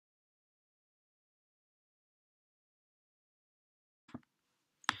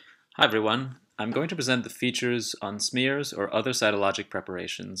Hi everyone, I'm going to present the features on smears or other cytologic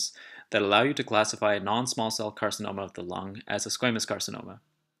preparations that allow you to classify a non-small cell carcinoma of the lung as a squamous carcinoma.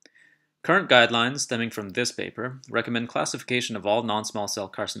 Current guidelines stemming from this paper recommend classification of all non-small cell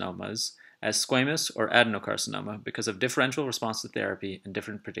carcinomas as squamous or adenocarcinoma because of differential response to therapy and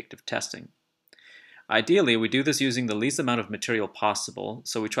different predictive testing. Ideally, we do this using the least amount of material possible,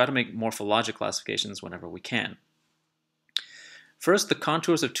 so we try to make morphologic classifications whenever we can. First, the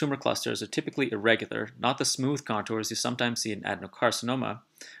contours of tumor clusters are typically irregular, not the smooth contours you sometimes see in adenocarcinoma,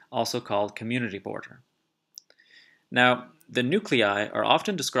 also called community border. Now, the nuclei are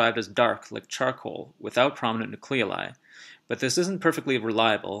often described as dark, like charcoal, without prominent nucleoli, but this isn't perfectly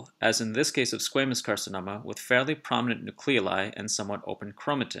reliable, as in this case of squamous carcinoma with fairly prominent nucleoli and somewhat open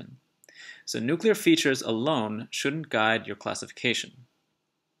chromatin. So nuclear features alone shouldn't guide your classification.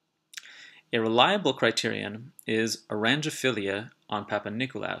 A reliable criterion is orangiophilia on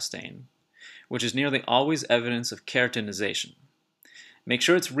Papanicolaou stain, which is nearly always evidence of keratinization. Make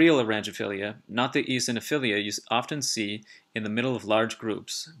sure it's real orangiophilia, not the eosinophilia you often see in the middle of large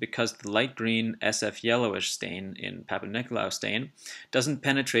groups, because the light green SF yellowish stain in Papanicolaou stain doesn't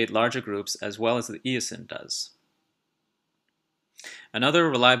penetrate larger groups as well as the eosin does. Another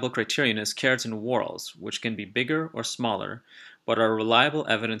reliable criterion is keratin whorls, which can be bigger or smaller, but are reliable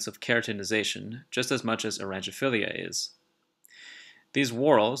evidence of keratinization just as much as orangiophilia is. These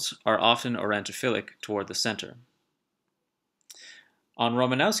whorls are often orangophilic toward the center. On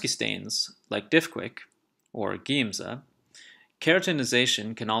Romanowski stains, like Diffquick or Giemsa,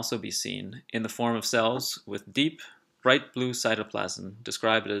 keratinization can also be seen in the form of cells with deep, bright blue cytoplasm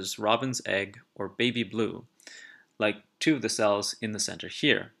described as robin's egg or baby blue, like two of the cells in the center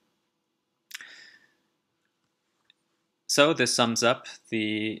here. So this sums up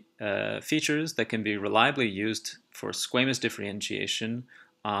the features that can be reliably used for squamous differentiation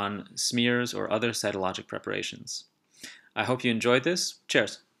on smears or other cytologic preparations. I hope you enjoyed this.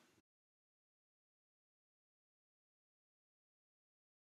 Cheers!